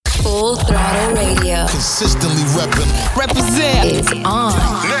Full Throttle Radio. Consistently represent is on.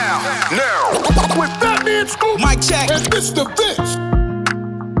 Now. With Fatman Scoop. Mic check. And Mr. Vince.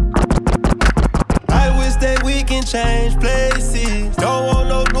 I wish that we can change places. Don't want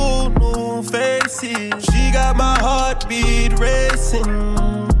no new faces. She got my heartbeat racing.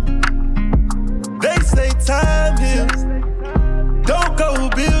 They say time heals. Don't go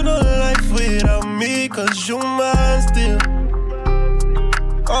build a life without me, cause you mine still.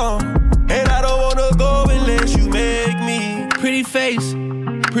 And I don't wanna go unless you make me. Pretty face,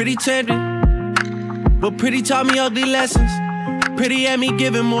 pretty tempting, but pretty taught me ugly lessons. Pretty had me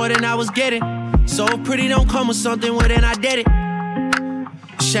giving more than I was getting. So if pretty don't come with something, well then I did it.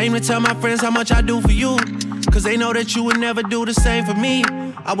 Shame to tell my friends how much I do for you, cause they know that you would never do the same for me.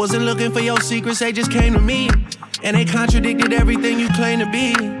 I wasn't looking for your secrets, they just came to me. And they contradicted everything you claim to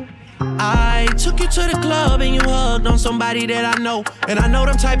be. I took you to the club and you hugged on somebody that I know. And I know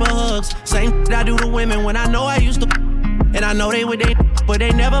them type of hugs, same I do to women when I know I used to. And I know they would but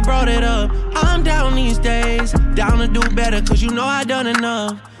they never brought it up. I'm down these days, down to do better, cause you know I done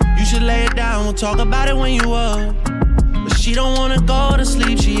enough. You should lay it down, we'll talk about it when you up. But she don't wanna go to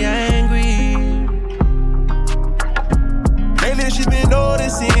sleep, she angry. Lately she been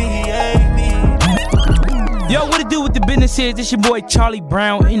noticing he ain't me. Yo, what it do with the business is? This your boy Charlie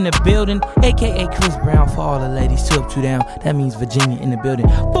Brown in the building, aka Chris Brown for all the ladies 2 up, 2 down. That means Virginia in the building.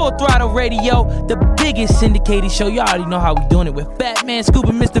 Full Throttle Radio, the biggest syndicated show. Y'all already know how we doing it with Fatman Scoop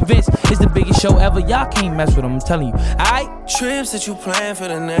and Mr. Vince. It's the biggest show ever. Y'all can't mess with them, I'm telling you. Alright? Trips that you plan for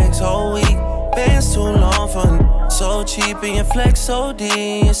the next whole week. Bands too long for so cheap and your flex OD,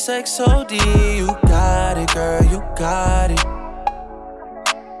 your sex OD. You got it, girl, you got it.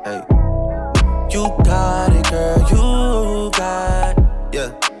 Hey. You got it, girl, you got it. Yeah.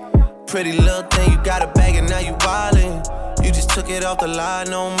 Pretty little thing, you got a bag and now you wildin'. You just took it off the line,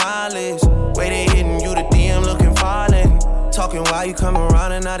 no mileage. Way they hitting you, the DM looking violent. Talking while you come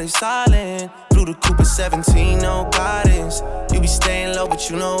around and now they silent. Through the Cooper 17, no guidance. You be staying low, but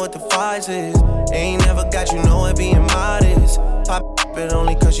you know what the price is. Ain't never got you know it being modest. Pop it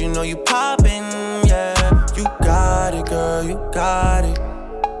only cause you know you poppin', yeah. You got it, girl, you got it.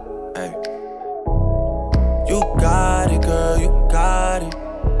 Hey. You got it, girl, you got it.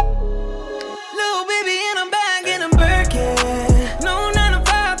 Little baby and I'm back in a Birkin. No 9 to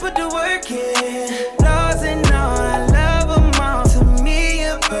 5, put the work in. Flaws and all, I love them all. To me,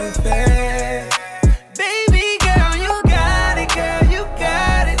 you're perfect. Baby girl, you got it, girl, you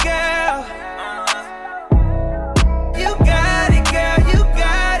got it, girl. You got it, girl, you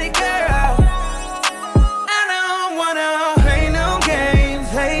got it, girl. I don't wanna play no games,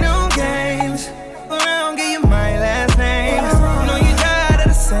 play no games. Around, give you my last name. Know you tired of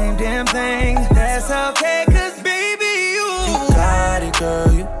the same damn thing. That's okay, cause baby, you got it,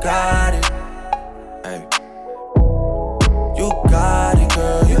 girl, you got it. Hey. You got it,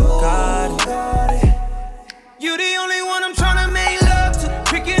 girl, you got it. You the only one I'm tryna make love to,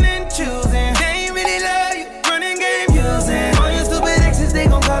 picking and choosing. They ain't really love you, running game using. All your stupid exes, they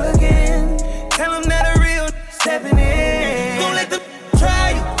gon' call again. Tell them that a real stepping in. Don't let them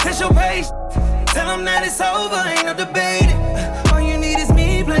try you, test your patience. Tell them that it's over, ain't no debating. All you need is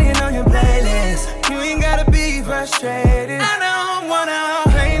me playing on your playlist. You ain't gotta be frustrated. I don't wanna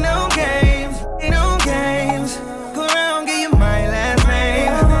play no games, no games. Go around, give you my last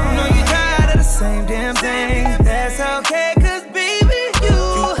name. Know you tired of the same damn thing. That's okay, cause baby, you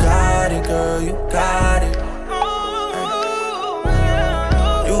got it, girl, you got it.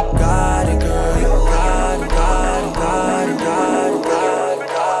 You got it, girl, you got it, got it, got it, got it, got it,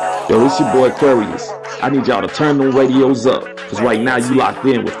 got it. Yo, it's your boy Aquarius. I need y'all to turn them radios up, cause right now you locked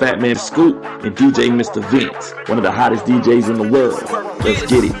in with Fatman Scoop and DJ Mr. Vince, one of the hottest DJs in the world. Let's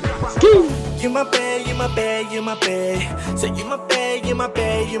get it. You my bae, you my bae, you my bae. Say you my bae, you my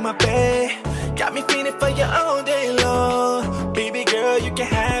bae, you my bae. Got me feeling for you all day long. Baby girl, you can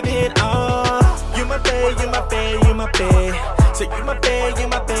have it all. You my bae, you my bae, you my bae. Say you my bae, you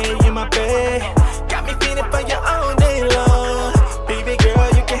my bae, you my bae. Got me feeling for you all day long. Baby girl,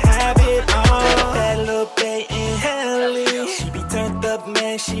 you can have it all. That little bae in Cali. She be turned up,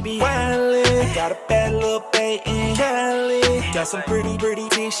 man, she be wildin'. I got a bad little bae in Cali. Got some pretty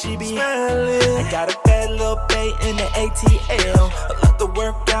things, she be smiling. I got a bad little bae in the ATL. I love to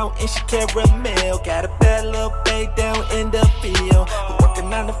work out and she caramel. Got a bad little bae down in the field. Working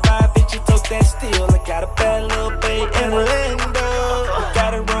 9 to 5 and she took that steel. I got a bad little bae in Orlando.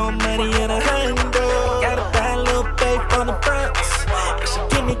 Got her own money in a hundo. Got a bad little bae from the Bronx. And she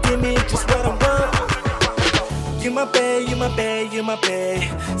give me just what I want. You my bae, you my bae, you my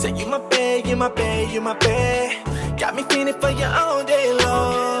bae. Say you my bae, you my bae, you my bae. Got me feeling for you all day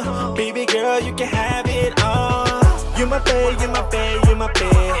long. you can have it all. You my bae, you my bae, you my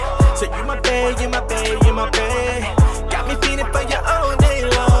bae. Say you my bae, you my bae, you my bae. Got me feeling for you all day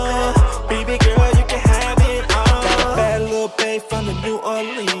long. Baby girl, you can have it all. Got a bad little bae from the New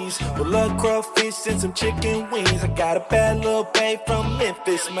Orleans. With love crawfish and some chicken wings. I got a bad little bae from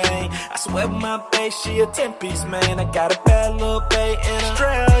Memphis, man. I swear my bae, she a 10-piece, man. I got a bad little bae in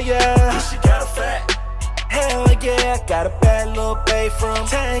Australia. She got a fat. Hell yeah, I got a bad little bae from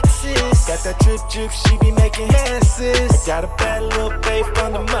Texas. Got that drip drip, she be making hands. I got a bad little bae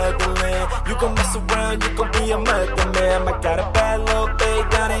from the motherland. You gon' mess around, you gon' be a mother man. I got a bad little bae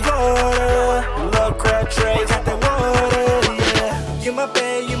down in Florida. Love crab trays, got that water, yeah. You my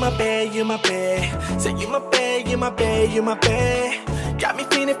bae, you my bae, you my bae. Say you my bae, you my bae, you my bae. Got me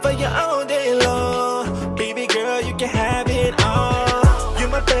feeling for you all day long. Baby girl, you can have it all. You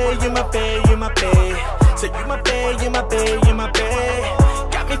my bae, you my bae, you my bae. Say you my bae, you my bae, you my bae.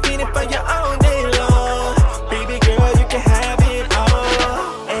 Got me feeling for you all day long. Baby girl, you can have it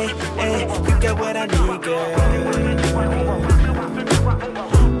all. Hey, hey, you got what I need, girl.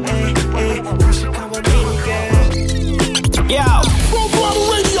 Hey, hey, you should come with me, girl. Yo, Full Throttle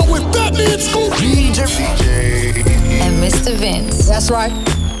Radio with Fatman Scoop, DJ And Mr. Vince. That's right.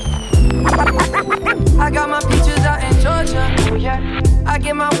 I got my peaches out in Georgia, oh yeah. I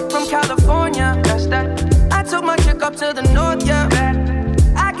get my from California, that's that. I took my chick up to the north, yeah.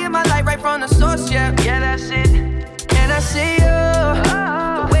 I get my light right from the source, yeah. Yeah, that's it. And I see you,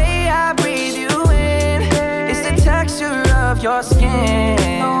 the way I breathe you in. It's the texture of your skin.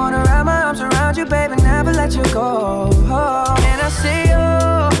 I wanna wrap my arms around you, baby, never let you go. And I see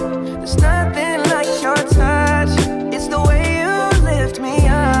you, there's nothing like your touch. It's the way you lift me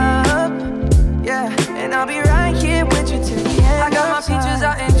up, yeah. And I'll be right here with you till the end. I got my peaches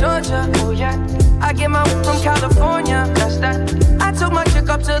out in Georgia, oh yeah. I get my from California, that's that. I took my chick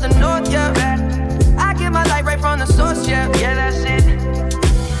up to the north, yeah. I get my light right from the source, yeah. Yeah, that's it.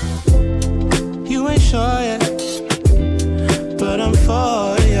 You ain't sure yet, but I'm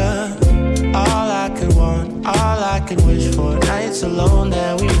for ya. All I could want, all I could wish for. Nights alone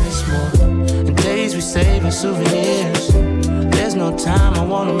that we miss more, and days we save as souvenirs. There's no time, I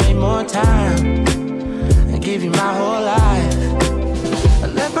wanna make more time and give you my whole life. I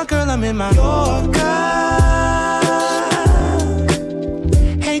left my girl, I'm in my Yorker.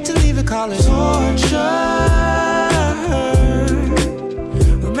 Hate to leave it, call it torture.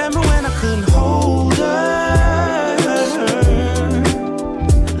 Remember when I couldn't hold her?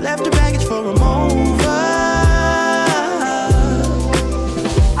 Left her baggage for a mover.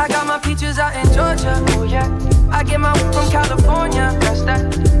 I got my peaches out in Georgia, oh yeah. I get my from California, that's that.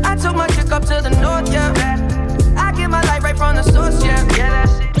 I took my chick up to the north, yeah. I get my light right from the source, yeah. Yeah,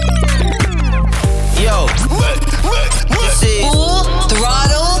 that's it. Yo, this is Full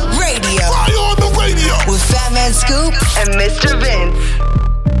Throttle Radio. Fire on the radio With Fatman Scoop and Mr. Vince.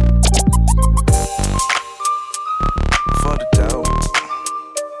 for the dough.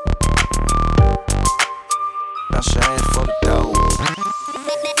 Now Shane for the dough.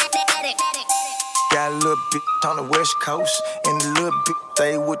 Got a little bitch on the West Coast, and a little bitch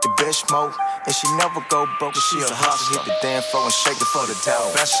stay with the best smoke. And she never go broke, she a hustler. Hit the damn floor and shake it for the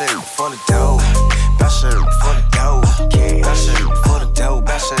dough. Bash it for the dough. Bash it for the dough. Bash it for the dough.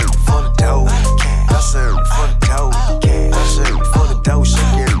 Bash it for the dough. Bash it for the dough. Bash it for the dough.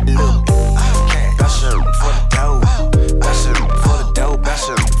 Shake it a little bit. Bash it for the dough. Bash it for the dough. Bash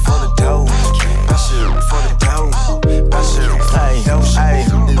it for the dough. Bash it for the dough. Bash it for the dough. Shake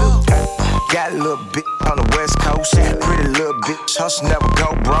it a little bit. Got a little bitch on the West Coast, pretty little bitch, hustle never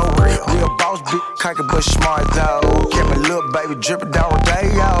go broke. Real boss bitch, cocky but smart though. Kept my little baby drippin' down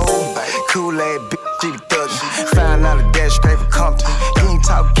Rodeo. Kool-Aid bitch, she be thuggin'. Found out a dash paper Compton. You ain't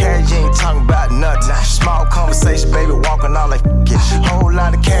talkin' cash, you ain't talking about nothing. Small conversation, baby, walking all like it. Whole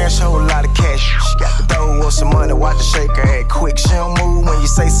lot of cash, whole lot of cash. She got the dough or some money, watch her shake her head quick. She don't move when you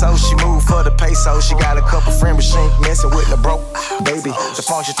say so, she move for the peso. She got a couple friends, but she ain't messin' with the broke. Baby, the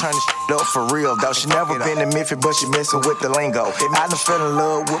function turn this shit up for real, though. She never been to Memphis, but she messin' with the lingo. I done fell in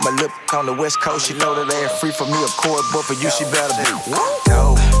love with my lip on the West Coast. She know that they ain't free for me, of course, but for you, she better be.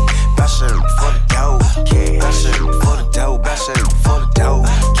 Dough, bash it for the dough. Bash it for the dough, bash it for the dough.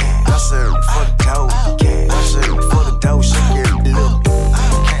 Bash it for the dough. Bash it for the dough, shake it a little bit.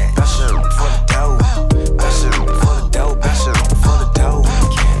 Bash it for the dough. Bash it for the dough, bash it for the dough.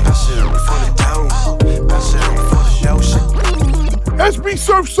 Bash it for the dough. Bash it for the dough, shake it. SB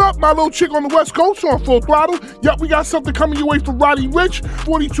Service Surf's Up, my little chick on the West Coast on Full Throttle. Yup, we got something coming your way from Roddy Ricch,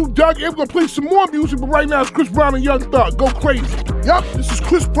 42 Doug, and we're gonna play some more music, but right now it's Chris Brown and Young Thug. Go crazy. Yup, this is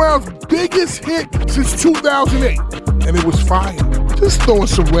Chris Brown's biggest hit since 2008, and it was fire. Just throwing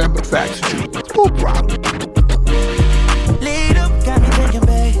some random facts at you. Full Throttle. Lead up, got me thinking,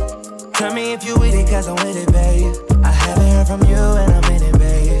 babe. Tell me if you with it, cause I'm with it, babe. I haven't heard from you and I'm in it,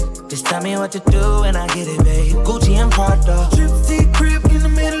 babe. Just tell me what to do and I get it, babe. Gucci and Prada. Triptych crib in the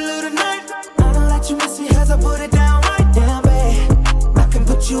middle of the night. I know that you miss me as I put it down right down, babe. I can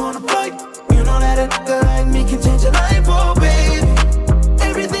put you on a flight. You know that a nigga like me can change your life, oh, baby.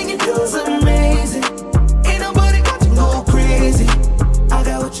 Everything you do is amazing. Ain't nobody got you go crazy. I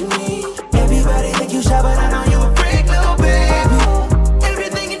got what you need. Everybody think you shy, but I know you a freak, little baby.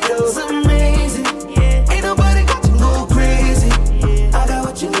 Everything you do is amazing. Ain't nobody got you go crazy. I got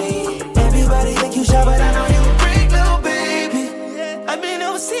what you need. Everybody think you shy, but I know you a freak, little baby. I've been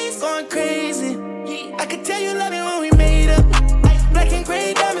overseas going crazy. I could tell you love me when we made up. Black and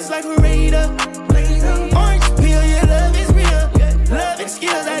gray diamonds like a radar. Orange peel, your love is real. Love and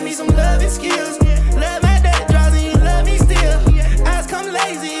skills, I need some love and skills. Love my daddy draws and you love me still. Eyes come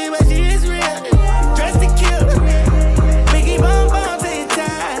lazy, but she is real. Dressed to kill. Biggie bum bum till you're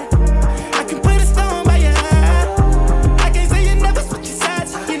tired. I can put a stone by your eye. I can't say you never switch your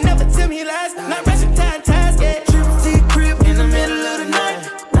sides. You never tell me lies. Not rushing ties, yeah. Triptych crib in the middle of the night.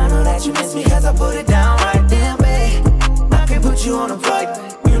 I know that you miss me cause I put it down right there, babe. I can put you on a flight.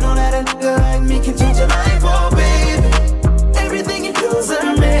 You know that a nigga like me can change your life, oh, baby. Everything you do is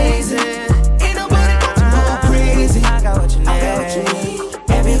amazing. Ain't nobody got to go crazy. I got what you need.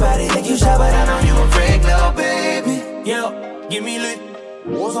 Everybody think you shy, but I know you a freak, little baby. Yo, give me lit.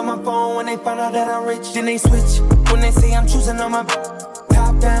 Wolves on my phone when they find out that I'm rich. Then they switch when they say I'm choosing on my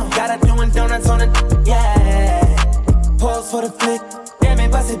top down. Gotta doing donuts on it, yeah. Pause for the flick. Damn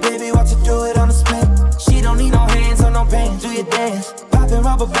it, bust it, baby, watch it do it on the split. She don't need no hands or no pants. Do your dance, poppin'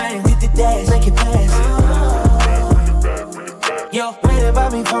 rubber bands, hit the dash, make it fast. Yo, waiting by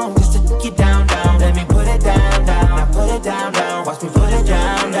me phone just to get down, down. Let me put it down, down. I put it down, down. Watch me put it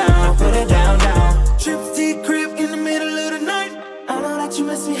down, down. Put it down, down. Triptych crib in the middle of the night. I know that you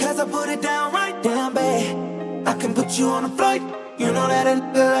miss me as I put it down right down, babe. I can put you on a flight. You know that a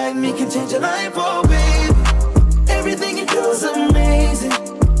nigga like me can change your life, oh, babe. Everything you do is amazing.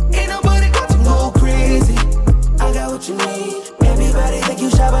 Ain't nobody got to go crazy. I got what you need. Everybody think you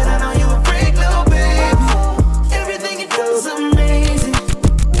shy, but I know you a freak, little baby. Everything you do is amazing.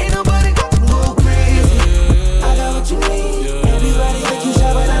 Ain't nobody got to go crazy. I got what you need. Everybody think you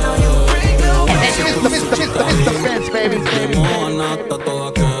shy, but I know you a freak, little baby. It's the fence, baby.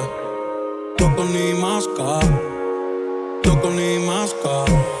 Toco ni masca. Toco ni masca.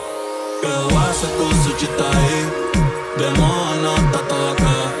 Que voy a hacer tu suchita ahí. De mono está todo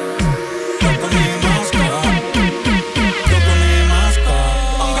acá. Toco ni masca. Toco ni masca.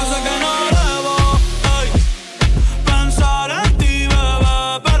 Aunque sé que no debo, ey, pensar en ti, bebé.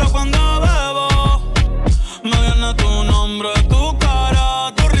 Pero cuando bebo, me viene tu nombre, tu cara,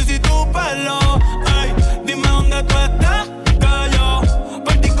 tu risa y tu pelo. Ey, dime dónde tú estás, que yo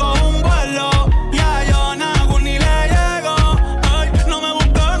perdí con un vuelo. Ya yo nago ni le llego. Ey, no me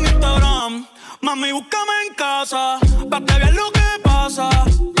busques en Instagram, mami, búscame en casa. Pa' que veas lo que pasa,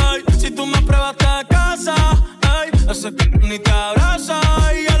 ey. Si tú me pruebas te casa, ey. Ese que ni te abraza.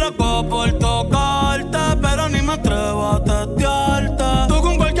 Y yo loco por tocarte, pero ni me atrevo a testearte. Tú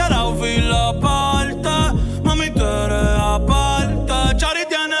con cualquier outfit la parte, mami, tú eres aparte. Chari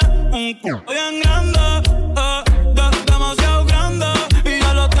tiene un culo bien grande, demasiado grande. Y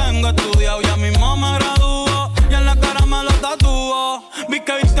yo lo tengo estudiado, ya mismo me graduó. Y en la cara me lo tatúo. Vi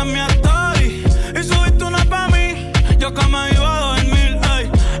que viste mi story y subiste una pa' mí. Yo que me iba a dormir,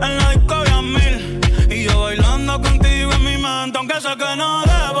 ey, en la disco había 1000. Y yo bailando contigo en mi mente, aunque sé que no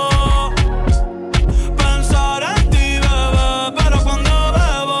debo pensar en ti, bebé. Pero cuando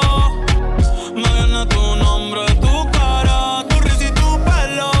bebo, me viene tu nombre, tu cara, tu risa y tu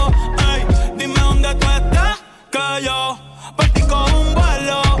pelo. Ey, dime dónde tú estás, que yo partí con un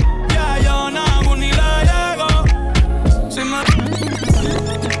vuelo. Ya yo nago ni le llego. Si me...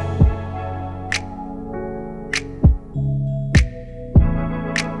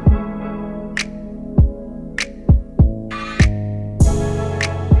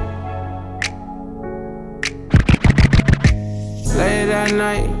 Late at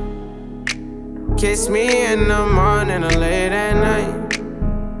night, kiss me in the morning or late at night.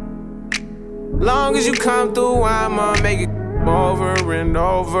 Long as you come through, I'ma make it over and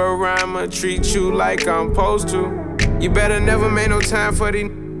over. I'ma treat you like I'm supposed to. You better never make no time for these,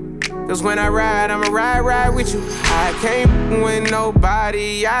 Cause when I ride, I'ma ride with you. I can't with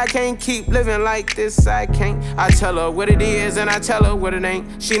nobody. I can't keep living like this. I can't. I tell her what it is and I tell her what it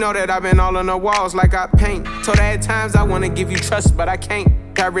ain't. She know that I've been all on the walls like I paint. Told her at times I wanna give you trust, but I can't.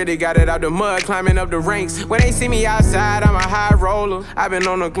 I really got it out the mud, climbing up the ranks. When they see me outside, I'm a high roller. I've been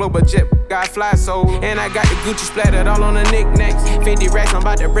on a global jet, got fly solo. And I got the Gucci splattered all on the knickknacks. 50 racks, I'm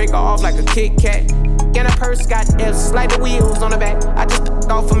about to break her off like a Kit Kat. And a purse got F's, like the wheels on the back. I just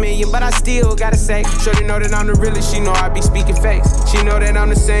off $1 million, but I still gotta say. Shorty know that I'm the realest, she know I be speaking facts. She know that I'm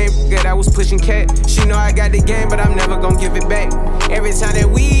the same that I was pushing cat. She know I got the game, but I'm never gonna give it back. Every time that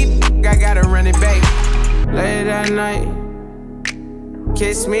we I gotta run it back. Late at night,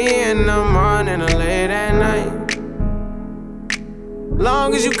 kiss me in the morning or late at night.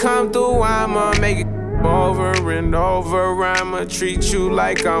 Long as you come through, I'ma make it over and over. I'ma treat you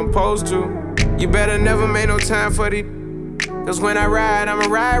like I'm supposed to. You better never make no time for the. Cause when I ride, I'ma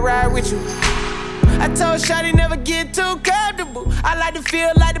ride with you. I told Shawty never get too comfortable. I like to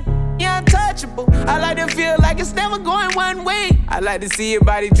feel like the untouchable. I like to feel like it's never going one way. I like to see your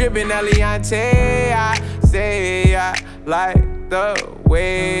body dripping, Eliante. I say I like the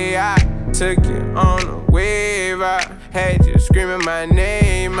way I took it on a wave. I had you screaming my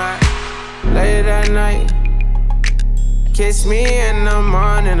name. Late at night, kiss me in the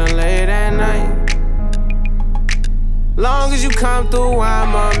morning or late at night. Long as you come through,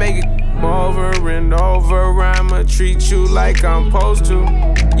 I'ma make it over and over. I'ma treat you like I'm supposed to.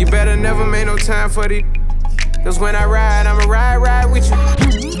 You better never make no time for the. Cause when I ride, I'ma ride with you.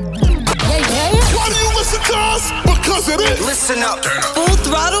 Why do you listen to us? Because it is. Listen up. Full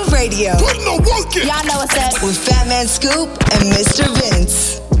Throttle Radio. Put in the work in. Y'all know what's up. With Fat Man Scoop and Mr.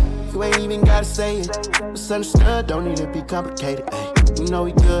 Vince. You ain't even gotta say it. Misunderstood, don't need to be complicated. Ay, you know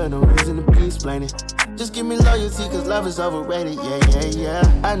we good, no reason to be explaining. Just give me loyalty, cause love is overrated. Yeah.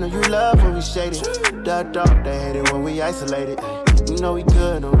 I know you love when we shaded. They hate it when we isolated. Ay, you know we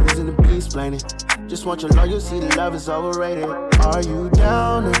good, no reason to be explaining. Just want your loyalty, the love is overrated. Are you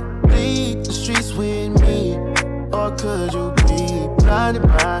down to bleed the streets with me? Or could you be blinded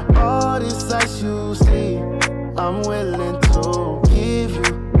by all this sights you see? I'm willing to give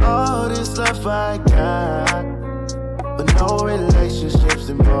you all this love I got, but no relationships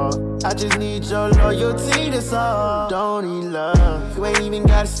involved. I just need your loyalty, that's all. Don't need love, you ain't even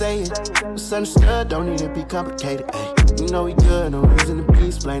gotta say it. Misunderstood, don't need to be complicated. Ay, you know we good, no reason to be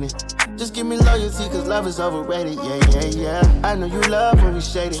explaining. Just give me loyalty, cause love is overrated. Yeah. I know you love when we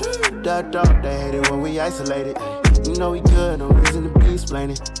shaded. They hate it when we isolated. Ay, you know we good, no reason to be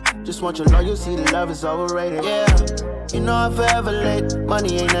explaining. Just want your loyalty, the love is overrated. Yeah, you know I'm forever late.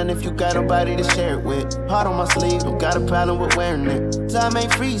 Money ain't nothing if you got nobody to share it with. Heart on my sleeve, don't got a problem with wearing it. Time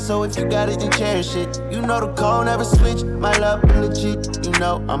ain't free, so if you got it, then cherish it. You know the code never switch, my love be legit. You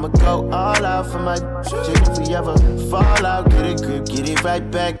know I'ma go all out for my chick. If we ever fall out, get a grip, get it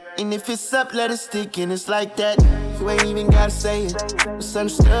right back. And if it's up, let it stick, and it's like that. You ain't even gotta say it.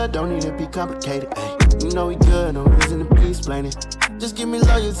 Misunderstood, don't need to be complicated. Ay, you know we good, no reason to be explaining. Just give me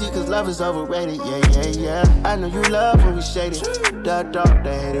loyalty, cause love is overrated. Yeah. I know you love when we shaded.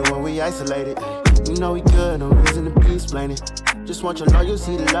 They hate it when we isolated. You know we good, no reason to be explaining. Just want your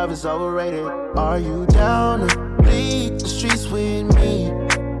loyalty, the love is overrated. Are you down to bleed the streets with me?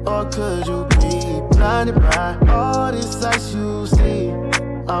 Or could you be blinded by all this sights you see?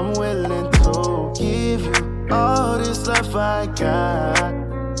 I'm willing to give you all this love I got,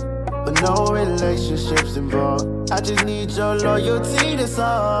 but no relationships involved. I just need your loyalty, that's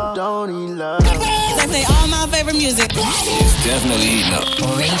all. Don't need love. They play all my favorite music. It's definitely eating up.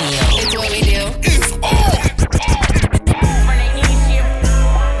 Radio. It's what we do. It's on.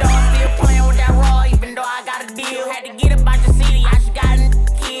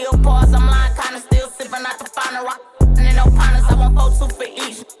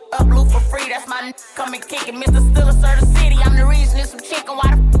 That's my come and kick it, Mr. Stiller, sir, the city. I'm the reason there's some chicken.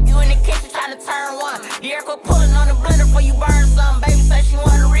 Why the f you in the kitchen trying to turn one? The air quit pulling on the blender before you burn some. Baby said she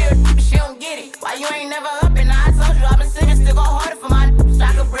want a real but she don't get it. Why you ain't never up and I told you I've been sitting still go harder for my so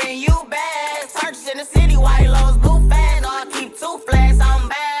I could bring you back. Searches in the city, white lows, blue fast. No, I keep 2 flags on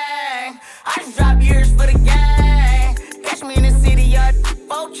bang. I just drop years for the gang. Catch me in the city,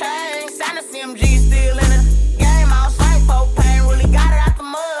 4 chains. Sign a CMG still in the game. I was like 4 pain, really got it out the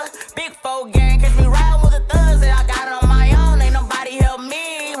mud. Big 4 gang, catch me riding with the thugs, and I got it on my own. Ain't nobody help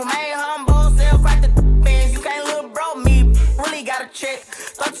me. Remain humble, sell crack the fans. You can't little bro me. Really got a check.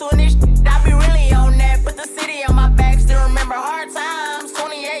 Go to this, I be really on that. Put the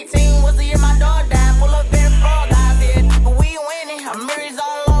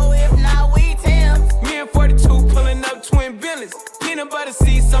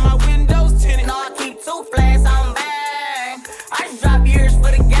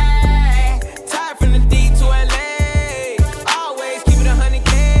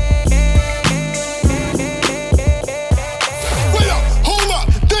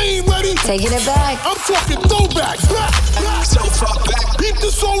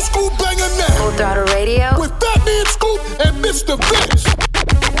this old school banger now. Full Throttle Radio with Fat Man Scoop and Mr. Vince.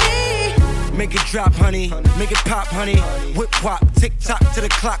 Make it drop, honey. Make it pop, honey. Whip wop, tick tock to the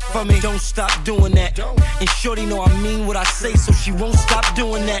clock for me. Don't stop doing that. And shorty know I mean what I say, so she won't stop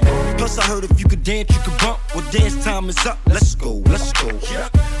doing that. Plus I heard if you could dance, you could bump. Well, dance time is up. Let's go, let's go.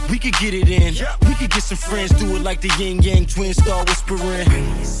 We could get it in. We could get some friends, do it like the Yin Yang Twins, start whispering.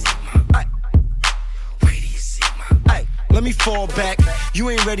 Let me fall back, you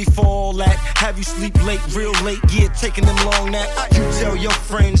ain't ready for all that. Have you sleep late, real late, yeah, taking them long nap. You tell your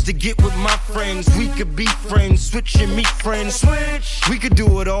friends to get with my friends. We could be friends, switch and meet friends. Switch. We could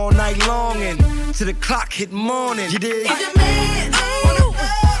do it all night long and till the clock hit morning. You dig? Is your man on the floor?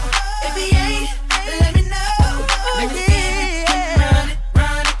 If he ain't, let me know. Let me see if you can run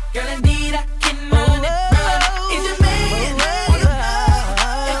it. Girl, indeed I can run it. Is your man on the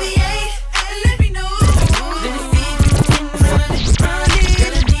floor? If he ain't, let me know. Let me see if you can run it. Girl,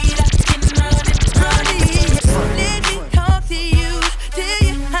 indeed I can run it. Let me talk to you, tell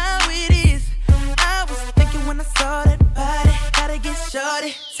you how it is. I was thinking when I saw that body, gotta get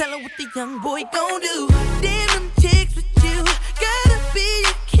shorty. Tell her what the young boy gon' do. Damn them chicks with you, gotta be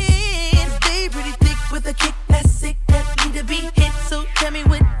a kid. They pretty thick with a kick that's sick, that need to be hit. So tell me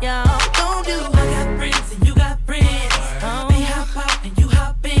what y'all gon' do. I got friends and you got friends. They hop out and you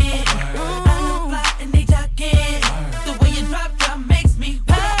hop in. I look fly and they jogging. The way you drop makes me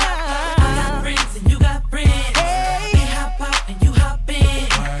wild. I got friends and you got friends. They hop out and you hop in.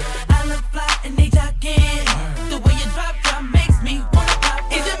 I look fly and they jogging. The way you drop makes me wanna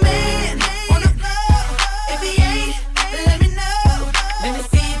pop. Is your man on the floor? If he ain't, let me know. Let me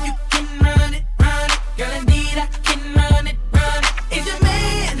see if you can run it. Girl, indeed I can run it. Is your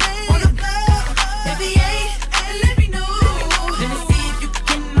man on the floor? If he ain't, let me know. Let me see if you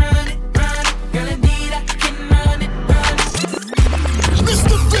can run it. Girl, indeed I can run it.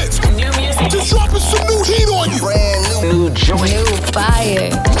 Mr. Vince, just dropping some new heat on you. Brand new joint. New fire.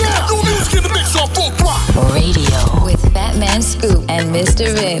 Now, new music in the mix on Full Throttle Radio with Fat Man Scoop and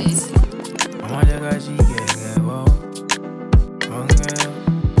Mr. Vince.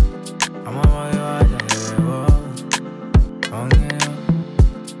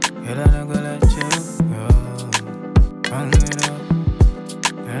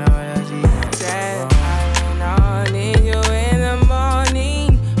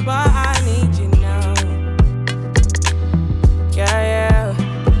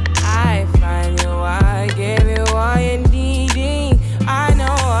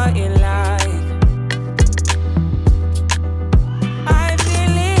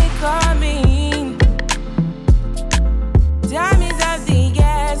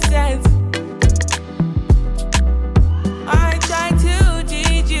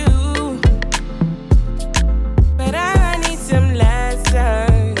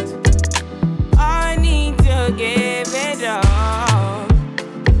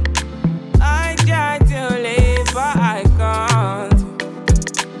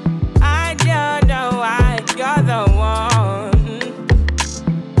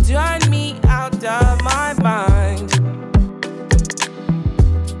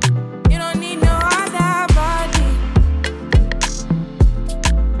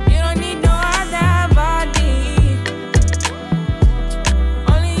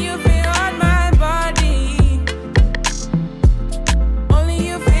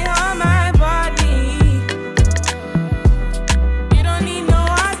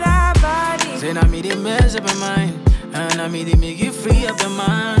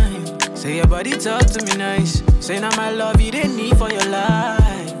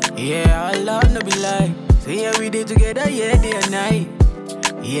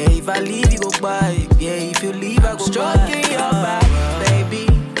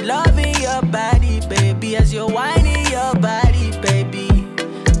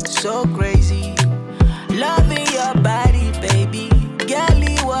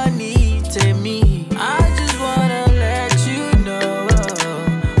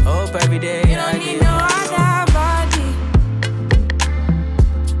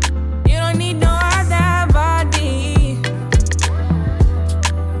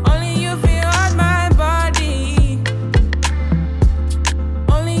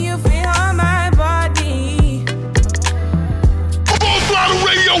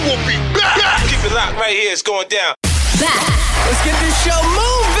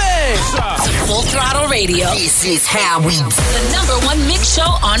 This is how we do. The #1 mix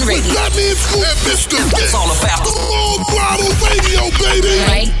show on radio. That means Mr. It's all about the Full Throttle Radio, baby.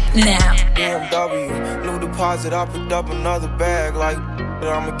 Right now. BMW, new deposit. I picked up another bag like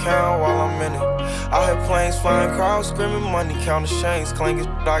I'ma count while I'm in it. I hear planes flying, crowds screaming, money counting chains, clanking.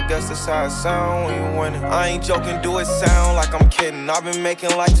 I guess that's how it sound when you winning. I ain't joking, do it sound like I'm kidding. I've been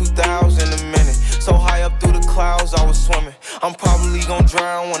making like 2,000 a minute. So high up through the clouds, I was swimming. I'm probably gon'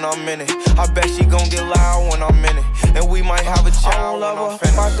 drown when I'm in it. I bet she gon' get loud when I'm in it. And we might have a child when I'm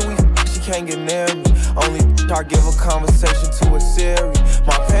finished. After we she can't get near me. Only I give a conversation to a Siri.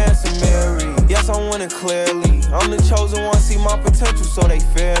 My pants are mirrored. Yes, I'm winning clearly. I'm the chosen one, see my potential, so they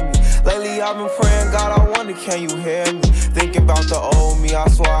fear me. Lately I've been praying, God, I wonder, can you hear me? Thinking about the old me, I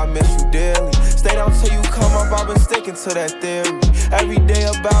swear I miss you dearly. Stay down till you come up, I've been sticking to that theory. Every day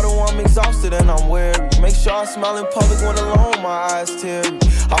a battle, I'm exhausted and I'm weary. Make sure I smile in public when alone, my eyes teary.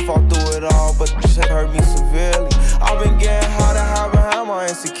 I fought through it all, but this shit hurt me severely. I've been getting high to have my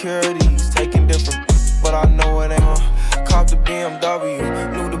insecurities. Taking different, but I know it ain't cop the BMW.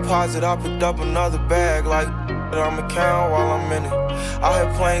 New deposit, I picked up another bag like that I'ma count while I'm in it. I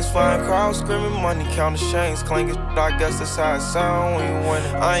hear planes flying, crowds screaming, money counting chains, clanking. I guess that's how it sound when you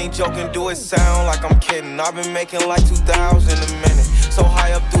winning. I ain't joking, do it sound like I'm kidding. I've been making like 2,000 a minute. So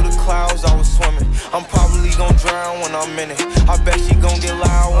high up through the clouds, I was swimming. I'm probably gon' drown when I'm in it. I bet she gon' get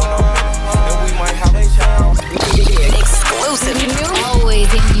loud when I'm in it. And we might have a child. Exclusive. Always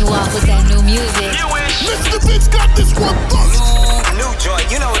hitting you off with that new music. Mr. Vince got this one first. New joint,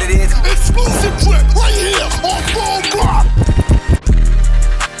 you know what it is. Exclusive track right here on Phone Block.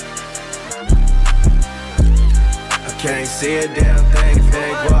 I can't see a damn thing if it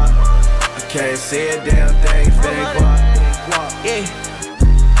ain't guap. I can't see a damn thing if it ain't guap. Yeah,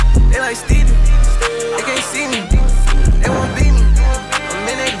 they like Stevie, they can't see me, they won't beat me. I'm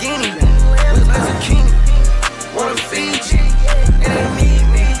in that guinea, look like zucchini. Wanna feed you, and they need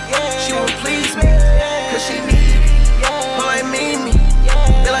me. She won't please me, cause she need me. Her like me,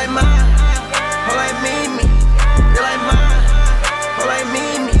 they like mine. Her like me, they like mine. Her like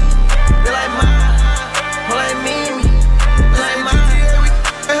me, they like mine. Her like me, they like mine.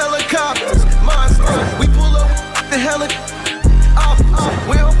 The helicopters, monsters, we pull up the helicopter.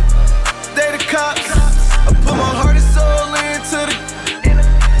 Will they the cops? I put my heart and soul into the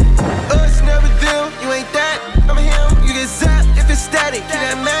us, never them. You ain't that, I'm him. You get zapped if it's static. Keep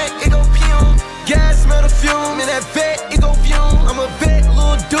that Mac, it go fume. Gas, smell the fume. In that vet, it go fume. I'm a vet,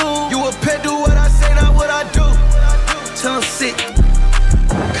 little dude. You a pet, do what I say, not what I do. Tell him sick.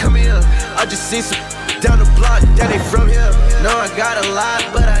 Come here, I just seen some down the block, that they from here. No, I got a lot,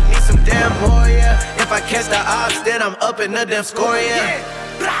 but I need some damn more, yeah. If I catch the ops, then I'm up in the damn score, yeah.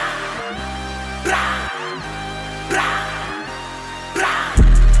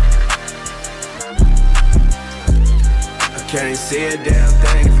 I can't see a damn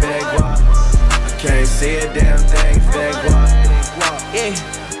thing if it ain't guap. I can't see a damn thing if it ain't guap.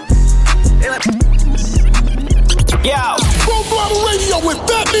 Yeah. Full Throttle Radio with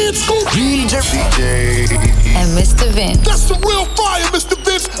Fatman Scoop, DJ, and Mr. Vince. That's some real fire, Mr.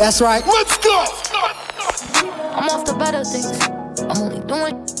 Vince. That's right. Let's go. I'm off the better things. I'm only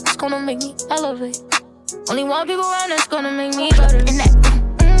doing it's gonna make me elevate. Only one people around that's gonna make me better. And that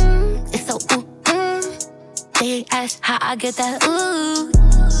it's so They ask how I get that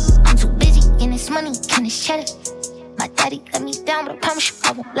I'm too busy and it's money and it's cheddar. My daddy let me down, but I promise you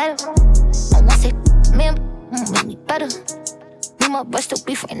I won't let him. I want to say, man, won't make me better. Me my breast still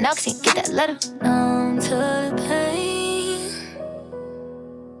beef right now, 'cause he get that letter. Numb to the pain.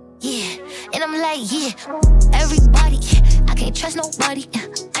 Yeah, and I'm like, yeah, everybody. I can't trust nobody.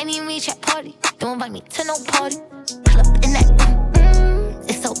 I need me to party. Don't invite me to no party. Pull up in that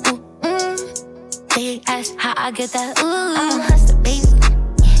it's so They ask how I get that I'm a hustler, baby.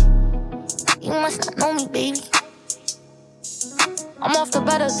 Yeah. You must not know me, baby. I'm off the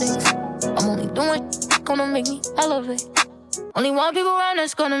better things. I'm only doing gonna make me elevate. Only one people around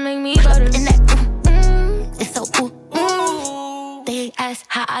that's gonna make me better. And that it's so They ask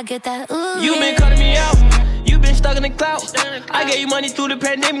how I get that You been cutting me out. You been stuck in the clout. I gave you money through the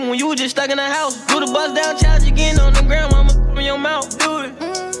pandemic when you was just stuck in the house. Do the bust down challenge again on the ground, mama. In your mouth, do it.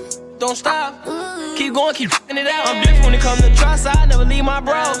 Don't stop. Keep going, keep f***ing it out. I'm different when it comes to trust, I never leave my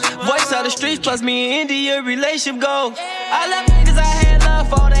bros. Voice of the streets, plus me and India, relationship goals. I left niggas I had love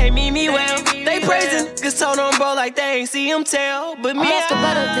for, they mean me well. They praising niggas told them bro like they ain't see him tell. But me, I'm off the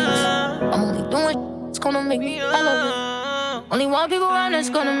better things. I'm only doing it's gonna make me elevate. Only one people around that's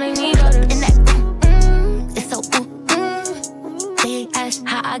gonna make me better. And that it's so They ask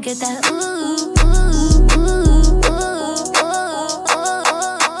how I get that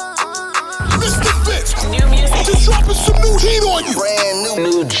Mr. Vince, just dropping some new heat on you. Brand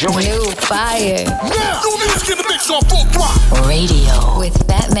new joint. New fire. Now, new music in the mix on Full Throttle Radio with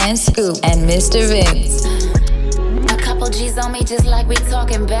Fatman Scoop and Mr. Vince. A couple G's on me just like we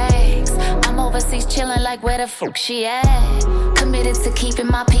talking bags. I'm overseas chillin' like where the fuck she at? Committed to keeping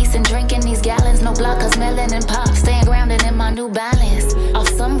my peace and drinking these gallons. No blockers, melon and pop. Staying grounded in my New Balance. Off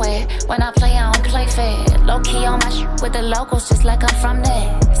somewhere, when I play, I don't play fair. Low key on my with the locals just like I'm from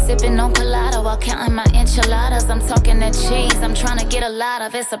there. Sipping on colada while counting my enchiladas. I'm talking that cheese, I'm trying to get a lot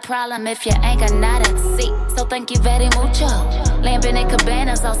of. It's a problem if you ain't got nada. See, so thank you very mucho. Lamping in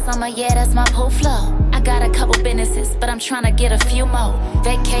cabanas all summer, yeah, that's my pool flow. I got a couple businesses, but I'm trying to get a few more.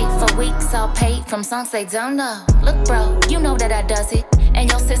 Vacate for weeks, all paid from songs they don't know. Look, bro, you know that I does it. And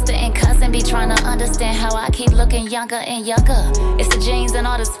your sister and cousin be trying to understand how I keep looking younger and younger. It's the genes and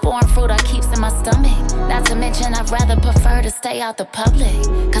all this foreign fruit I keeps in my stomach. Not to mention I'd rather prefer to stay out the public.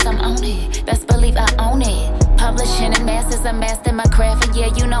 Cause I'm on it, best believe I own it. Publishing in masses, I mastered my craft. And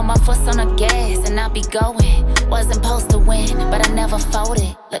yeah, you know my foot's on the gas and I'll be going. Wasn't supposed to win, but I never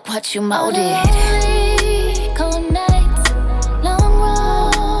folded. Look what you molded. Cold nights, long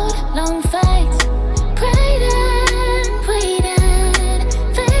road, long fights. Prayed and waited,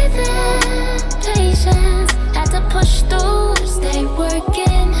 faith and patience. Had to push through, stay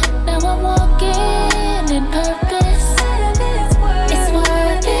working. Now I'm walking in purpose. It's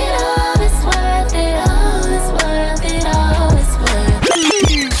worth it all, it's worth it all, it's worth it all, it's worth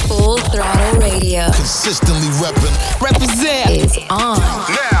it. Full Throttle Radio. Consistently represent is on.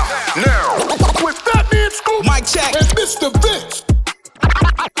 Now, with Fat Man Scoop, Mike Check, and Mr. Vince.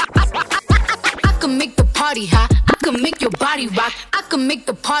 I can make the party hot. I can make your body rock. I can make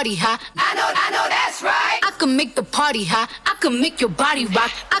the party hot. I know that's right. I can make the party hot. I can make your body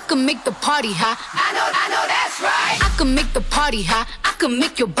rock. I can make the party hot. I know that's right. I can make the party hot. I can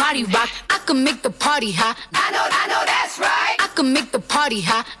make your body rock. I can make the party hot. I know that's right. I can make the party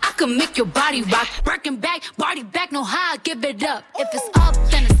hot. I can make your body rock. Working back, body back, know how I give it up. If it's up,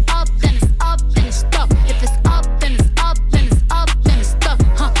 then it's up, then it's up, then it's stuck. If it's up, then it's up, then it's up, then it's stuck.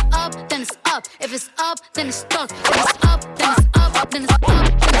 Up, then it's up. If it's up, then it's stuck. If it's up, then it's up, then it's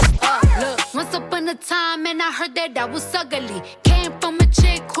up, then it's up. Look, once upon a time, and I heard that I was ugly. Came from a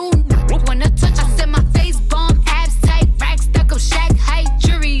chick who wanna touch. I said my face bomb, abs tight, rack stuck up, shack height,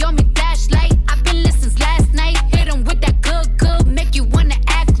 jury on me, flashlight. I've been listening last night. Hit 'em with that good, make you wanna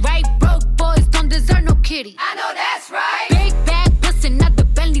act right. Broke boys don't deserve no kitty. I know that's right. Big bag, bustin' out the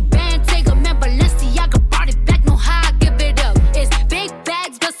Bentley band. Take a man, Balenciaga brought it back. Know how I give it up. It's big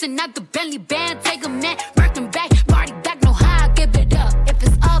bags, bustin' out the Bentley band. Take a man, working back, body back. Know how I give it up. If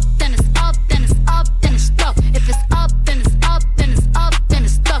it's up, then it's up, then it's up, then it's stuck. If it's up, then it's up, then it's up, then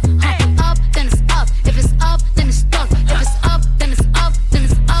it's stuck. Up, then it's up. If it's up, then it's stuck. If it's up, then it's up, then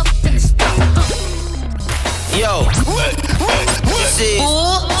it's up, then it's stuck. Yo, this is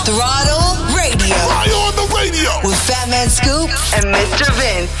Full Throttle Radio. Fly on the radio with Fat Man Scoop and Mr.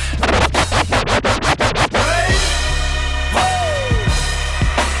 Vince.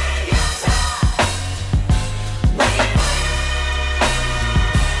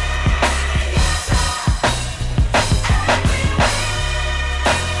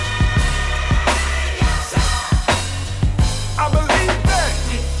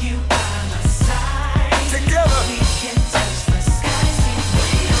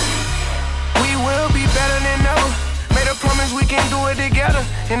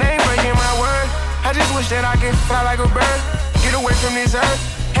 And they ain't breaking my word. I just wish that I could fly like a bird. Get away from this earth.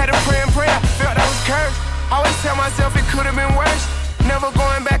 Had to pray and pray, I felt I was cursed. Always tell myself it could have been worse. Never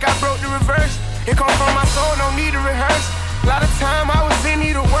going back, I broke the reverse. It come from my soul, no need to rehearse. A lot of time I was in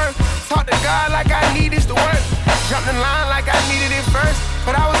need of work. Talk to God like I need this to work. Jumped in line like I needed it first.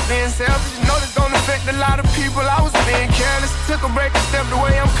 But I was being selfish, know this don't affect a lot of people. I was being careless, took a break and stepped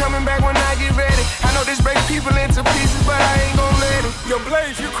away. I'm coming back when I get ready. I know this breaks people into pieces, but I ain't gon' let it. Yo,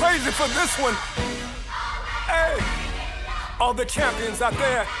 Blaze, you crazy for this one. Hey, all the champions out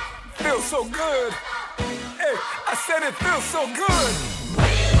there feel so good. Hey, I said it feels so good.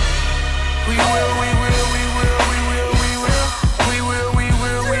 We will, we will, we will, we will, we will. We will, we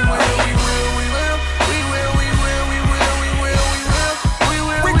will, we will, we will, we will. We will, we will, we will, we will, we will. We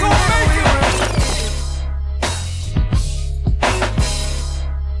will, we gon' make it.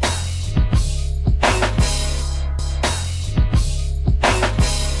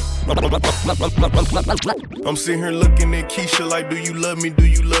 I'm sitting here looking at Keisha like, do you love me, do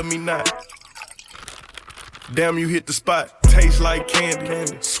you love me not? Damn, you hit the spot. Taste like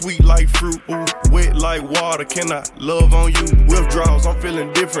candy, sweet like fruit, ooh, wet like water. Can I love on you? Withdrawals, I'm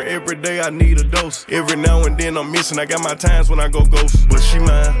feeling different. Every day I need a dose. Every now and then I'm missing. I got my times when I go ghost. But she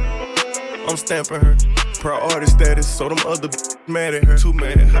mine, I'm stamping her. priority status, so them other mad at her. Too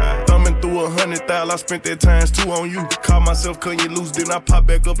mad, high. Thumbing through 100,000, I spent that times 2 on you. Caught myself cutting you loose, then I pop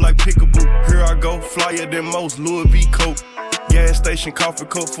back up like Pickaboo. Here I go, flyer than most, Louis V. Coke. Gas station, coffee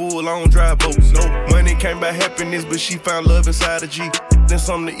cup full, I don't drive boats. No money came by happiness, but she found love inside a G. Then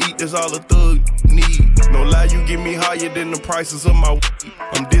something to eat, that's all a thug need. No lie, you get me higher than the prices of my weed.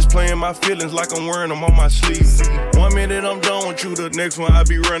 I'm displaying my feelings like I'm wearing them on my sleeves. 1 minute I'm done with you, the next one I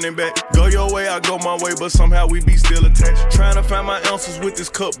be running back. Go your way, I go my way, but somehow we be still attached. Trying to find my ounces with this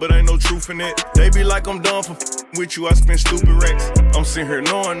cup, but ain't no truth in it. They be like I'm done for with you, I spend stupid racks. I'm sitting here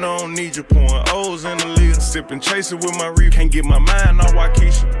knowing I don't need you, pouring O's in the lid. Sipping, chasing with my reef, can't get my mind on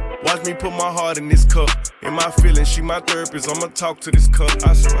Waukesha. Watch me put my heart in this cup. In my feelings, she my therapist, I'ma talk to this cup.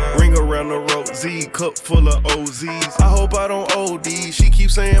 I swear. Ring around the road, Z, cup full of OZs. I hope I don't OD, she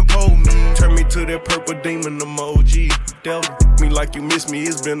keeps saying pull me. Turn me to that purple demon emoji. Devil, me like you miss me,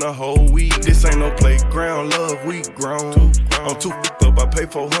 it's been a whole week. This ain't no playground, love, we grown. I'm too f***ed up, I pay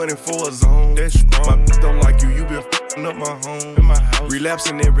 400 for a zone. That's strong. My don't like you, you been f***ing up my home. In my house.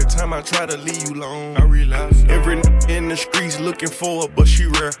 Relapsing every time I try to leave you alone. I relapse. Every in the streets looking for her, but she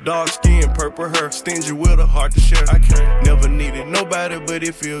rare. Dark skin, purple hair, stingy with a heart to share. I can't never needed nobody, but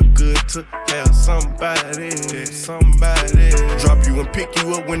it feel good to have somebody. Somebody drop you and pick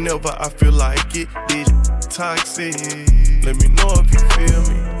you up whenever I feel like it. This toxic. Let me know if you feel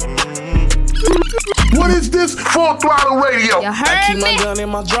me. What is this? Full Throttle Radio. I keep my gun in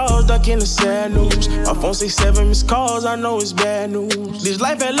my drawers, ducking the sad news. My phone say 7 missed calls, I know it's bad news. This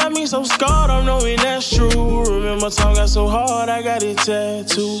life had left me so scarred, I'm knowing that's true. Remember time got so hard, I got it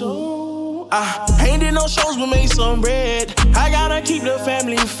tattooed. I ain't did no shows but made some bread. I gotta keep the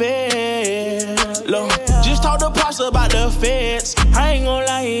family fed. Look, just talk to Pops about the feds. I ain't gon'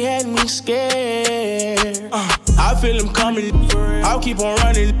 lie, he had me scared. I feel him coming, I'll keep on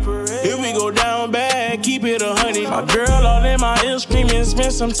running. If we go down bad, keep it 100. My girl all in my ear screaming,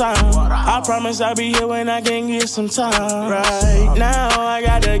 spend some time. I promise I'll be here when I can get some time. Right now, I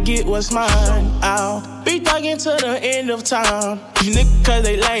gotta get what's mine. I'll be thugging to the end of time. These niggas cause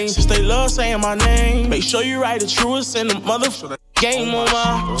they lame, since they love saying my name. Make sure you write the truest in the motherfucker game on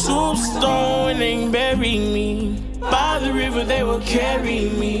my tombstone and they bury me. By the river they will carry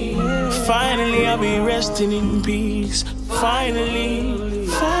me. Finally I'll be resting in peace. Finally,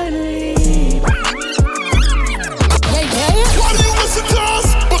 finally. Why do you listen to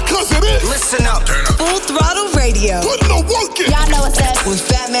us? Because it is. Listen up. Full Throttle Radio. Put no work in. Y'all know what's up. With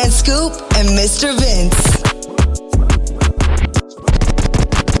Fat Man Scoop and Mr. Vince.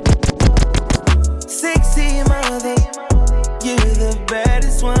 Sexy mother, you're the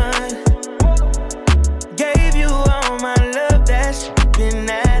baddest one. Gave you all my love, that's been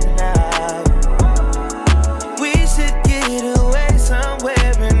that now. We should get away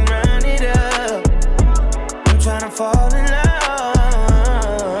somewhere and run it up. I'm tryna fall in love.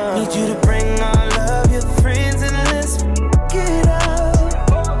 Need you to bring all of your friends and let's get up.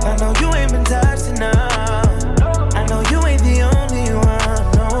 I know you ain't been touched enough. I know you ain't the only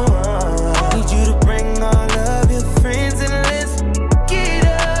one, no. Need you to bring all of your friends and let's get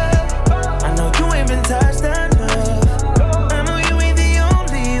up. I know you ain't been touched enough. I know you ain't the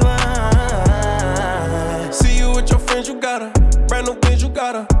only one. See you with your friends, you got her. Brand new things, you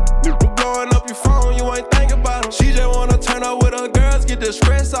got her. You blowing up your phone, you ain't thinking about her. She just wanna turn up with her girls, get the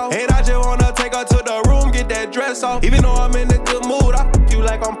stress off. And I just wanna take her to the room, get that dress off. Even though I'm in a good mood, I f you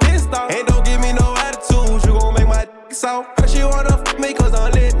like I'm pissed off. And don't give me no attitude, you gon' make my dick soft. Her she wanna f me cause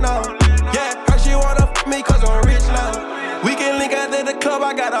I'm lit now. Yeah, her she wanna f me cause I'm rich now. We can link out at the club,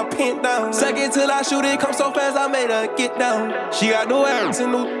 I got her pinned down. Second till I shoot it, come so fast, I made her get down. She got no ass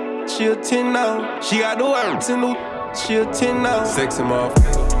and new, she a 10 now. She got no ass and new, she a 10 now. Sexy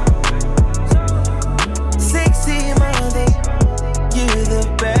motherfucker. Sexy mother, you're the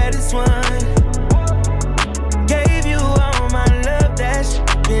baddest one. Gave you all my love, that's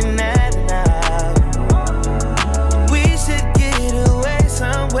been that now. We should get away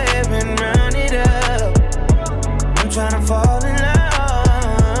somewhere and run it up. I'm tryna fall in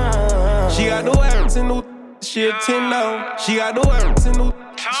love. She got no ass and new, she a 10 now. She got no ass and new,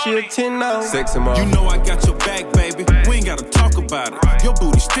 she a 10 now. Sexy motherfucker. You know I got your back, baby. We ain't gotta talk about it. Your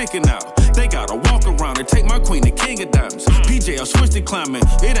booty sticking out. They gotta walk around and take my queen to King of Diamonds. PJ, I switched to climbing.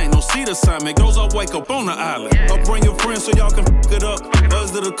 It ain't no seat assignment. Goes up, wake up on the island. I'll bring your friends so y'all can f it up.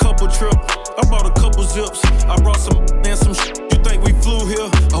 Us did a couple trip. I bought a couple zips. I brought some and some shit. You think we flew here?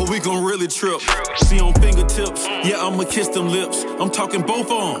 Oh, we gon' really trip. See on fingertips. Yeah, I'ma kiss them lips. I'm talking both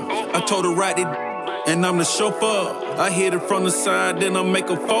of them. I told her right it. And I'm the chauffeur. I hit it from the side, then I make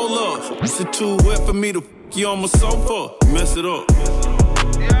a fold up. It's too wet for me to f you on my sofa. Mess it up.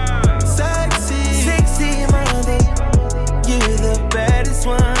 Sexy the baddest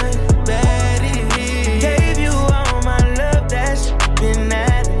one, baddest. Gave you all my love, that's been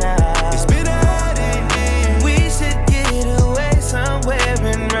at night. It's been at it. We should get away somewhere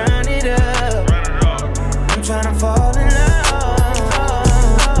and run it up. I'm tryna fall in love.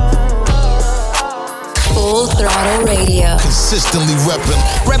 Full Throttle Radio. Consistently reppin'.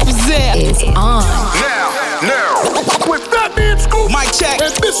 Represent is on. Now. With Fat Man Scoop, Mic check.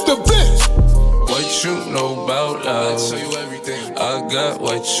 And Mr. Vince. What you know about love? I tell you everything. I got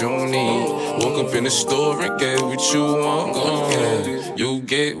what you need. Woke up in the store and get what you want. You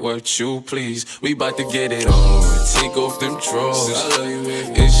get what you please. We bout to get it on. Take off them drawers.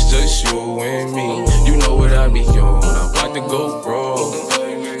 It's just you and me. You know what I be on. I'm about to go raw.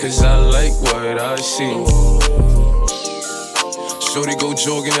 Cause I like what I see. Shorty go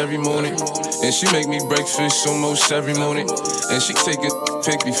jogging every morning, and she make me breakfast almost every morning. And she take a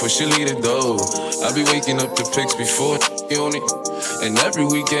pic before she leave the door. I be waking up the pics before on it. And every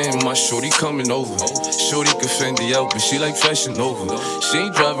weekend my shorty coming over. Shorty can Fendi out, but she like Fashion Nova. She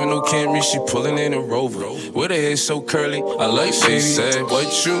ain't driving no Camry, she pulling in a Rover. With her hair so curly, I like she said,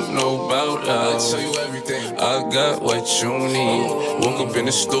 what you know about love? I tell you everything. I got what you need. Woke up in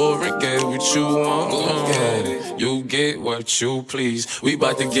the store and get what you want. You get what you please. We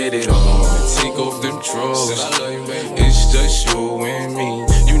bout to get it on. Take off them drawers. It's just you and me.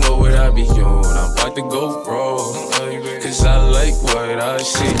 You know what I be on. I'm about to go raw. Cause I like what I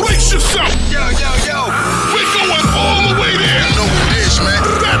see. Brace yourself! Yo. We're going all the way there. You know who it is, man.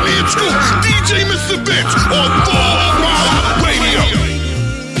 Fat Man Scoop, DJ Mr. Vince on Full Throttle Radio.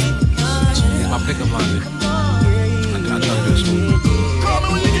 My pickup line. I try to do this. Call me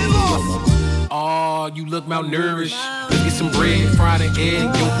when you get lost. Oh, you look malnourished. Let's get some bread, fried an egg,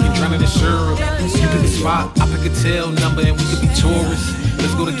 yolk, and drown it in syrup. You pick a spot, I pick a tail number, and we could be tourists.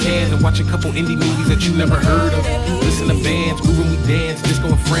 Let's go to Cannes and watch a couple indie movies that you never heard of. Listen to bands, groove when we dance, disco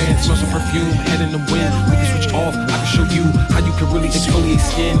in France, smell some perfume, head in the wind. We can switch off, I can show you how you can really exfoliate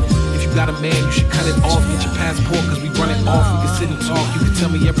skin. If you got a man, you should cut it off. Get your passport, cause we run it off. We can sit and talk, you can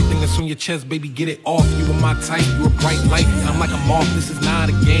tell me everything that's on your chest, baby, get it off. You are my type, you a bright light, and I'm like a moth, this is not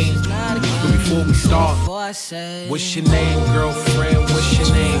a game. But before we start, what's your name, girlfriend, what's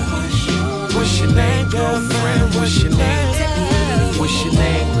your name? What's your name, girlfriend, what's your name? What's your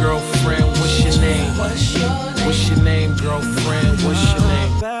name, girlfriend? What's your name? What's your name, girlfriend? What's your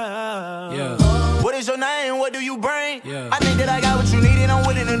name? Yeah. What is your name? What do you bring? Yeah. I think that I got what you need and I'm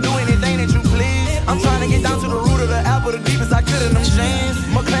willing to do anything that you please. I'm trying to get down to the root of the apple, the deepest I could in them jeans.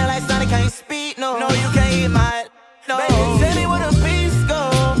 McLaren like Sonic can't speak, no. No, you can't hit my no. Baby, tell me where the piece go,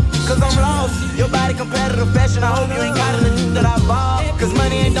 cause I'm lost. Your body competitive fashion, I hope you ain't caught in the that I bought. Cause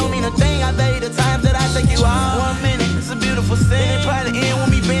money ain't don't mean a thing, I bet you the times that I take you out. 1 minute, it's a beautiful scene. It probably end when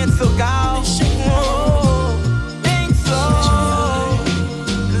we been took out. Whoa, think so,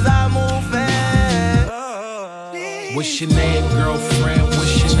 cause I move fast. What's your name, girlfriend?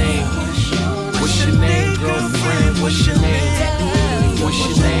 What's your name? What's your name, girlfriend? What's your name? What's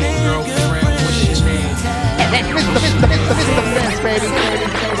your name, girlfriend? What's your name? Mr. Vince, baby.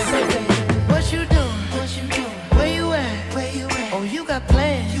 What you doing? Where you at? Oh, you got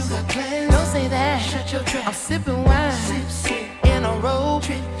plans. Don't say that. Shut your trap. I'm sipping wine. In a robe.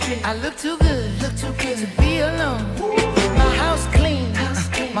 I look too good to be alone. My house clean.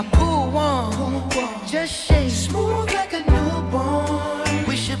 My pool warm. Just shake. Smooth like a newborn.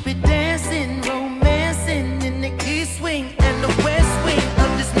 We should be dancing, romancing in the east wing and the west wing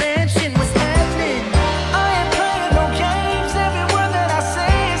of this mansion. What's happening? I ain't playing no games. Every word that I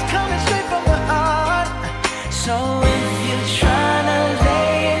say is coming straight from the heart. So if you're trying to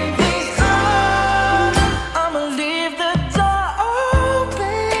lay in these arms, I'ma leave the door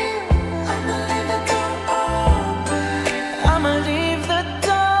open. I'ma leave the door open. I'ma leave the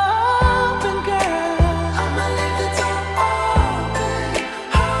door open, girl. I'ma leave the door open,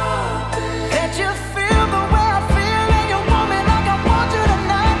 open. That you feel the way I feel and you want me like I want you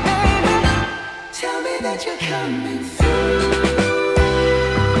tonight, baby. Tell me that you're coming through.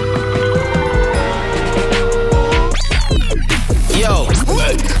 Yo,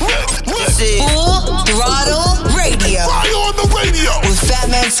 Full Throttle Radio. Fire on the radio. With Fat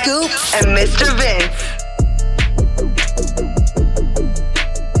Man Scoop and Mr. Vince.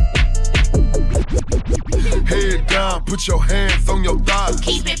 Head down, put your hands on your thighs.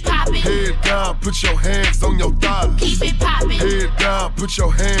 Keep it poppin'. Head down, put your hands on your thighs. Keep it poppin'. Head down, put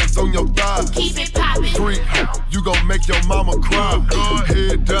your hands on your thighs. Keep it poppin'. Freak, you gon' make your mama cry.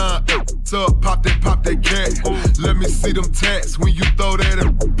 Head down, up, pop that cat. Let me see them tats when you throw that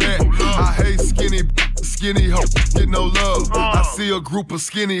back. I hate skinny skinny hoes get no love. I see a group of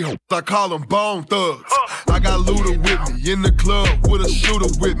skinny hoes, I call them bone thugs. I got Luda with me in the club with a shooter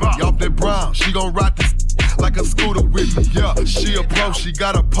with me. Off that brown, she gon' ride this like a scooter with me. Yeah, she a pro, she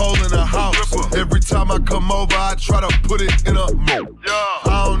got a pole in her house. Every time I come over, I try to put it in a mo.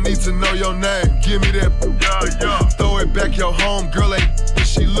 I don't need to know your name, give me that. Throw it back your home, girl ain't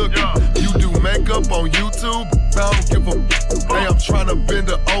she looking. You do makeup on YouTube, I don't give a. Hey, I'm tryna bend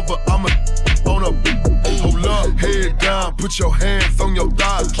her over, I'm on a. Hold up, head down, put your hands on your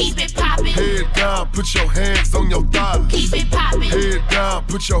thighs. Keep it poppin'. Head down, put your hands on your thighs. Keep it poppin'. Head down,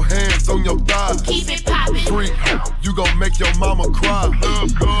 put your hands on your thighs. Keep it poppin'. Freak, you gon' make your mama cry.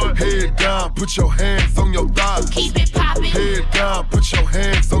 Head down, put your hands on your thighs. Keep it poppin'. Head down, put your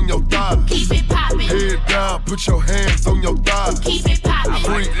hands on your thighs. Keep it poppin'. Head down, put your hands on your thighs. Keep it poppin'.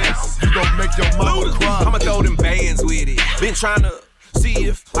 Freak, you gon' make your mama cry. I'ma throw them bands with it. Been trying to see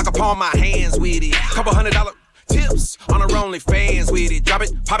if I can palm my hands with it. Couple $100 tips on her OnlyFans with it. Drop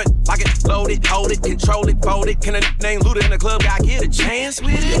it, pop it, lock it, load it, hold it, control it, fold it. Can a name Luda in the club guy get a chance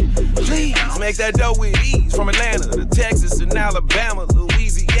with it? Please make that dough with ease. From Atlanta to Texas and Alabama,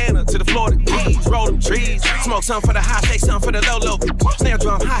 Louisiana to the Florida Keys. Roll them trees, smoke some for the high, shake some for the low. Snare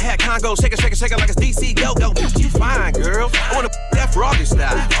drum, hi-hat, Congo, shake it like it's DC, go. You fine, girl. I wanna that froggy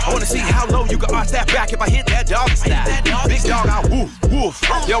style. I wanna see how low you can arch that back if I hit that doggy style. Big dog, I woof.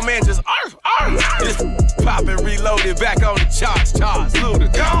 Yo man just arf. Just pop and reload it back on the charts.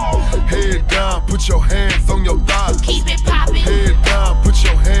 Luda, go. Head down, put your hands on your thighs. Keep it poppin'. Head down, put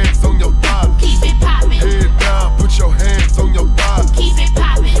your hands on your thighs. Keep it poppin'. Head down, put your hands on your thighs. Keep it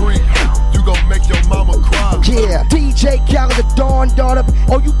poppin'. Freak, you gon' make your mama cry. Yeah, DJ Khaled, the Dawn daughter.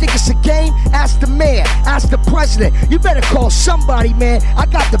 Oh, you think it's a game? Ask the mayor, ask the president. You better call somebody, man. I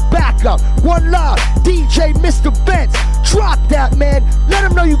got the backup. One love, DJ Mr. Vince. Drop that, man. Let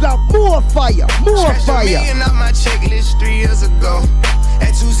him know you got more fire, more fire. Million off my checklist 3 years ago.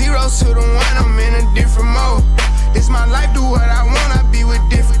 At 2 zeros to the 1, I'm in a different mode. This my life, do what I want, I be with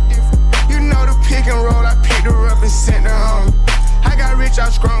different. You know the pick and roll, I picked her up and sent her home. I got rich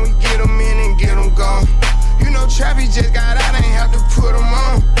out strong, we get them in and get them gone. You know Trappy just got out, ain't have to put them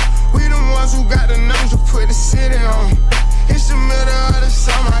on. We the ones who got the numbers to put the city on. It's the middle of the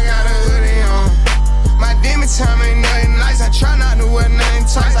summer, I got a hoodie on. My demon time ain't nothing nice, I try not to wear nothing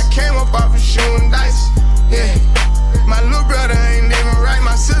tight. I came up off of shooting dice, yeah. My little brother ain't living right,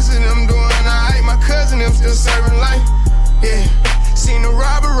 my sister them doing alright. My cousin them still serving life, yeah. Seen the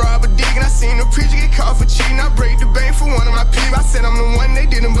robber digging, I seen the preacher get caught for cheating. I break the bank for one of my people. I said I'm the one, they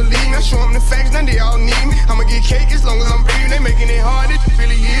didn't believe me. I show them the facts, now they all need me. I'ma get cake as long as I'm breathing. They making it hard, it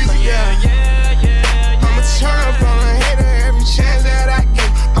really is, yeah. I'ma turn up on a hater every chance that I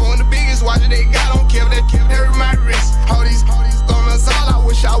get. I want the biggest watch that they got, don't care if they hurt my wrist. All these gunners, all I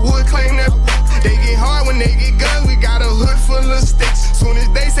wish I would claim that. They get hard when they get guns, we got a hood full of sticks. Soon as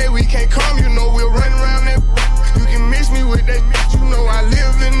they say we can't come, you know we'll run around that. You can mix me with that mix, you know I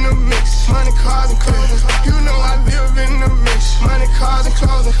live in the mix. Money, cars, and clothing, you know I live in the mix. Money, cars, and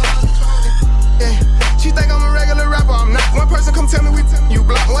clothing, yeah. She think I'm a regular rapper, I'm not. One person come tell me you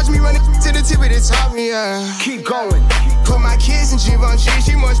block. Watch me run it to the tip of the top, yeah. Keep going. Put my kids in Givenchy,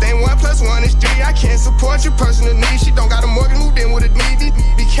 she must ain't 1 + 1 is 3. I can't support your personal needs. She don't got a mortgage, moved in with a need.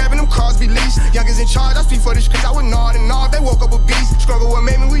 Be capping them cars, be leased. Youngers in charge, I speak for the streets. I would nod and nod, they woke up a beast. Struggle what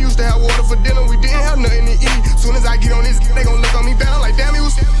made me, we used to have water for dinner. We didn't have nothing to eat. Soon as I get on this, they gon' look on me bad. I'm like, damn, he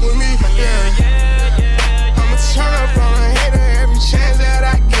was with me, yeah. I'ma turn up on a hater every chance that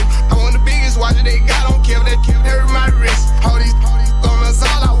I get. I want the biggest watch that they got, don't care if they hurt my wrist. All these gunners,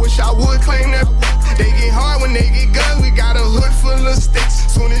 all I wish I would claim that. They get hard when they get guns, we got a hood full of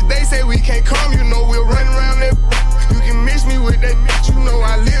sticks. Soon as they say we can't come, you know we'll run around that. You can mix me with that mix, you know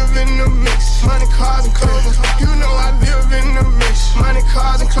I live in the mix. Money, cars, and clothing, you know I live in the mix. Money,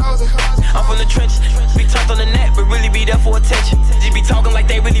 cars, and clothing. I'm from the trenches, be talked on the net, but really be there for attention. Just be talking like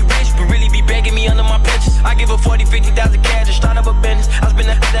they really rich, but really be begging me under my pictures. I give her 40, 50,000 cash to start up a business. I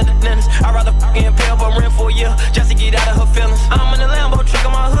spend that at the dentist. I'd rather fucking pay up on rent for a year just to get out of her feelings. I'm in the Lambo truck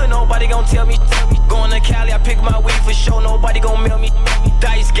in my hood, nobody gon' tell me. Going to Cali, I pick my weed for sure, nobody gon' mail me.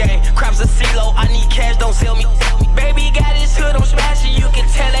 Dice game, craps a CeeLo, I need cash, don't sell me. Baby got his hood, I'm smashing, you can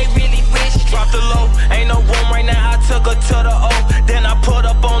tell they really wish. Drop the low, ain't no room right now, I took her to the O. Then I put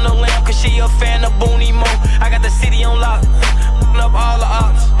up on the lamp, cause she a fan of Booney Mo. I got the city on lock, up all the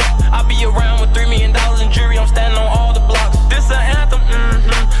ops. I be around with $3 million in jury, I'm standing on all the blocks. This an anthem,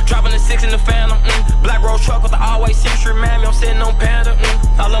 dropping the 6 in the Phantom, Black Rose truck with the always see-through mammy, I'm sitting on Panda,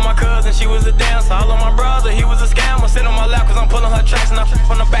 I love my cousin, she was a dancer. I love my brother, he was a scammer. Sit on my lap cause I'm pulling her tracks, and I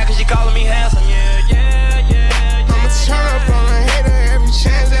from the back cause she calling me handsome. Yeah. I'ma turn up on a hater every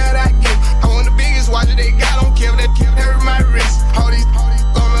chance that I get. I want the biggest watch that they got.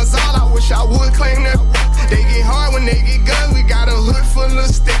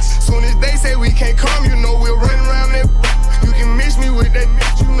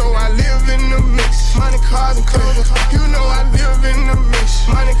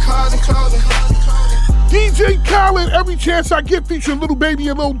 Violin every chance I get, featuring Little Baby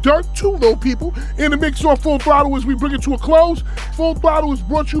and Lil Durk, two little people, in the mix on Full Throttle as we bring it to a close. Full Throttle is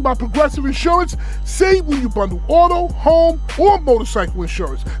brought to you by Progressive Insurance. Save when you bundle auto, home, or motorcycle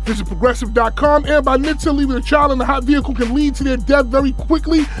insurance. Visit Progressive.com, and by NHTSA, leaving a child in a hot vehicle can lead to their death very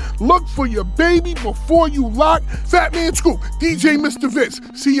quickly. Look for your baby before you lock. Fat Man Scoop, DJ Mr. Vince.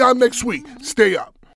 See y'all next week. Stay up.